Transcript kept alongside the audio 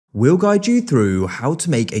We'll guide you through how to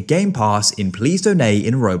make a game pass in Please Donate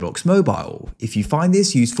in Roblox Mobile. If you find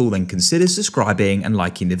this useful, then consider subscribing and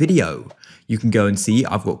liking the video. You can go and see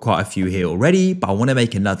I've got quite a few here already, but I want to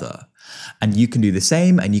make another. And you can do the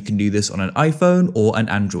same, and you can do this on an iPhone or an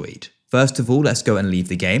Android. First of all, let's go and leave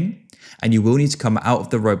the game. And you will need to come out of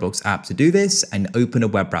the Roblox app to do this and open a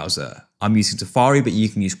web browser. I'm using Safari, but you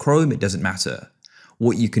can use Chrome, it doesn't matter.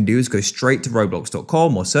 What you can do is go straight to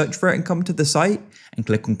roblox.com or search for it and come to the site and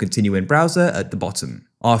click on Continue in Browser at the bottom.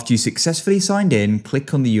 After you successfully signed in,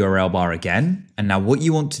 click on the URL bar again, and now what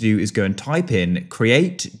you want to do is go and type in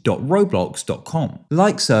create.roblox.com,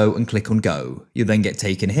 like so, and click on Go. You'll then get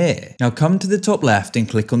taken here. Now come to the top left and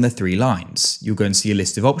click on the three lines. You'll go and see a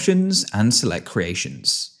list of options and select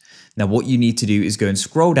Creations. Now what you need to do is go and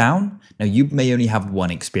scroll down. Now you may only have one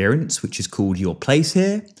experience, which is called Your Place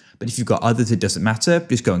here. But if you've got others, it doesn't matter,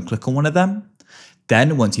 just go and click on one of them.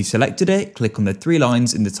 Then once you've selected it, click on the three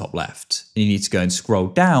lines in the top left. You need to go and scroll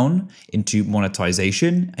down into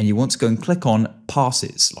monetization, and you want to go and click on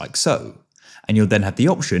passes, like so. And you'll then have the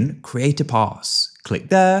option, create a pass. Click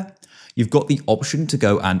there. You've got the option to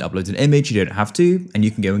go and upload an image, you don't have to, and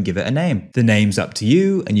you can go and give it a name. The name's up to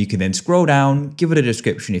you, and you can then scroll down, give it a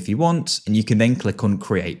description if you want, and you can then click on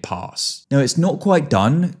create pass. Now it's not quite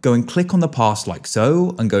done, go and click on the pass like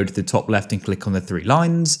so, and go to the top left and click on the three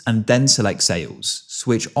lines, and then select sales.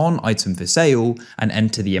 Switch on item for sale, and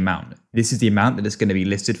enter the amount. This is the amount that it's going to be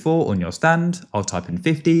listed for on your stand. I'll type in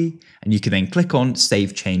 50, and you can then click on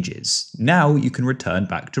Save Changes. Now you can return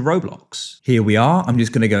back to Roblox. Here we are. I'm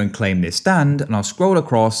just going to go and claim this stand, and I'll scroll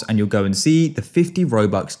across, and you'll go and see the 50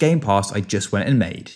 Robux game pass I just went and made.